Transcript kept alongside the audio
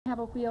have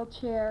a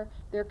wheelchair,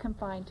 they're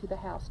confined to the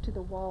house, to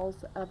the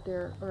walls of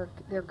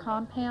their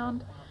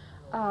compound.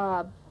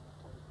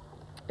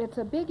 It's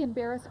a big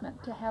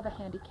embarrassment to have a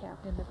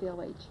handicap in the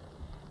village,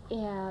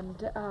 and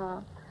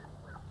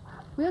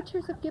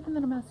wheelchairs have given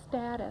them a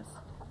status.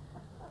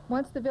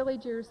 Once the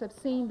villagers have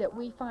seen that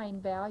we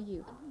find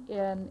value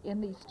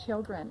in these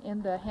children,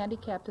 in the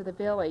handicap of the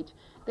village,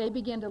 they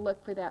begin to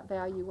look for that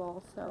value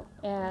also.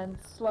 And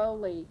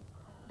slowly,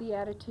 the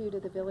attitude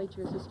of the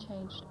villagers has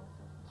changed.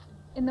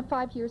 In the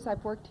 5 years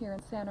I've worked here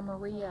in Santa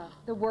Maria,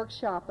 the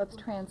workshop of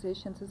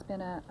Transitions has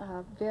been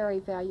a very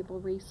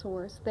valuable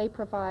resource. They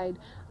provide,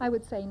 I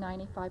would say,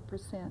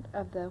 95%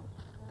 of the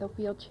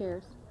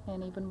wheelchairs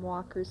and even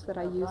walkers that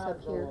I use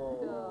up here.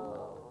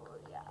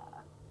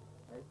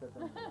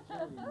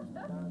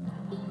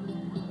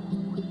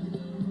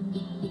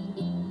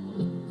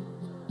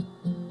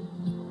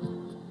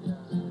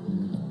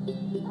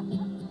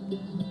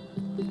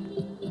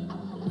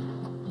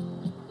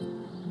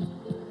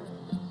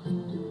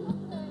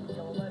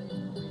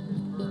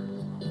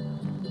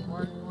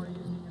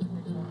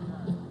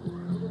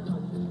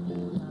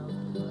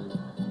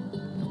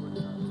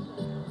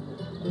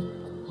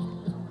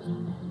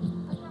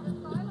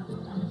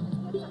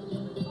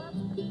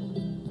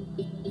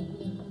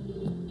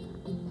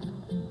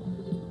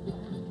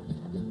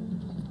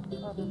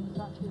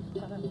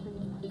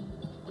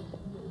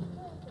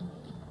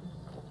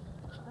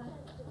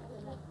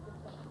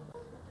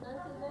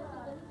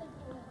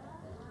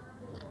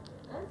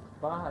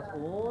 Bajas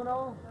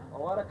uno,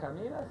 ahora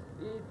caminas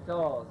y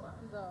dos.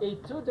 Y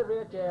tú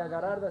tendrías que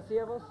agarrar de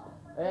ciegos.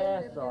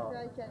 Eso.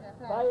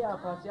 Vaya a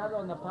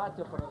pasearlo en el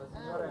patio para la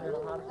señora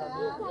relajar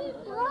también.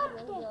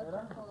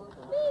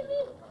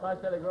 Más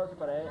peligroso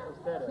para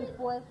ustedes. Sí,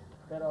 pues.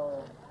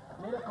 Pero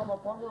mira cómo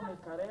pongo mi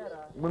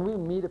carrera. When we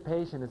meet a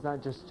patient, it's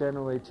not just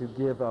generally to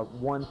give up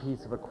one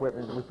piece of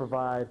equipment. We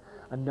provide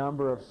a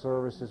number of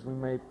services. We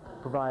may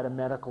provide a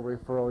medical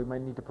referral. We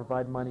might need to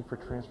provide money for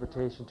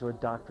transportation to a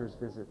doctor's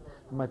visit.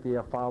 There might be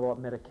a follow-up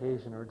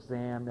medication or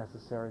exam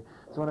necessary.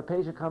 So when a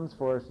patient comes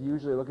for us,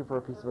 usually looking for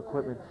a piece of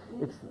equipment,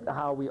 it's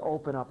how we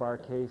open up our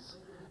case,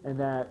 and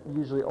that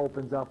usually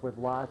opens up with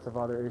lots of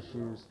other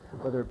issues,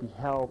 whether it be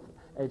health,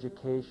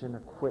 education,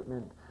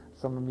 equipment,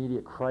 some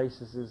immediate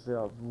crises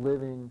of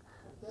living.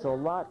 So a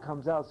lot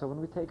comes out. So when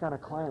we take on a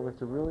client, we have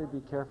to really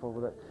be careful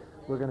that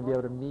we're going to be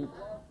able to meet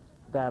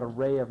that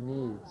array of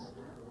needs.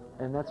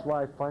 And that's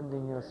why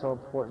funding is so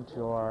important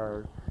to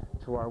our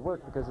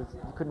work, because you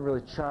couldn't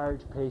really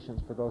charge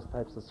patients for those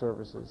types of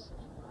services.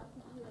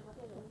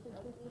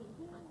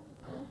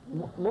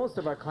 Most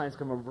of our clients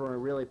come from a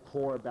really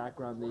poor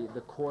background.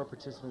 The core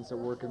participants that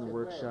work in the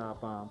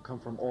workshop come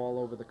from all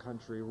over the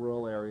country,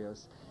 rural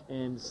areas,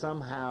 and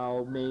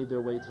somehow made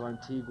their way to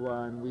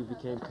Antigua, and we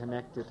became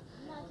connected.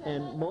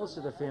 And most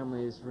of the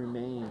families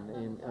remain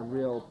in a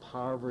real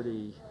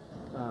poverty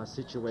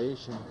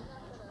situation.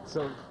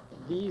 So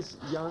these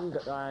young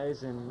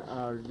guys and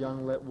our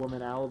young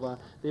woman, Alba,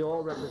 they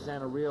all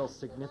represent a real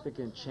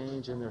significant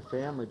change in their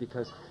family,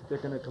 because they're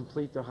going to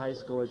complete their high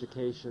school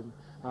education.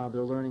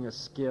 They're learning a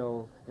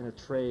skill in a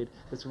trade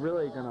that's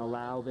really going to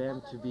allow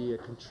them to be a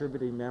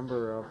contributing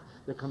member of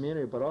the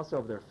community, but also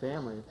of their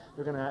family.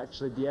 They're going to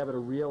actually be able to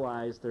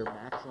realize their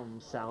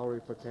maximum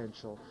salary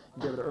potential,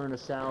 be able to earn a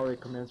salary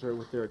commensurate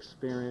with their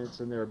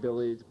experience and their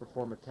ability to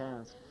perform a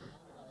task.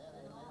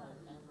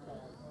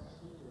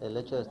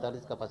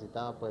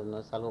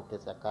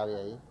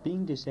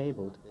 Being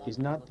disabled is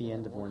not the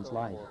end of one's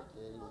life.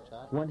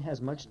 One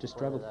has much to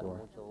struggle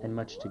for and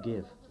much to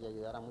give.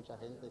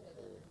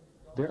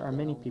 There are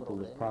many people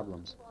with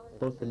problems,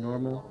 both the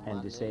normal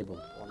and disabled.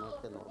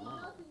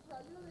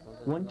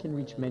 One can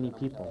reach many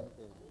people.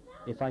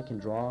 If I can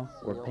draw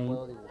or paint,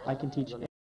 I can teach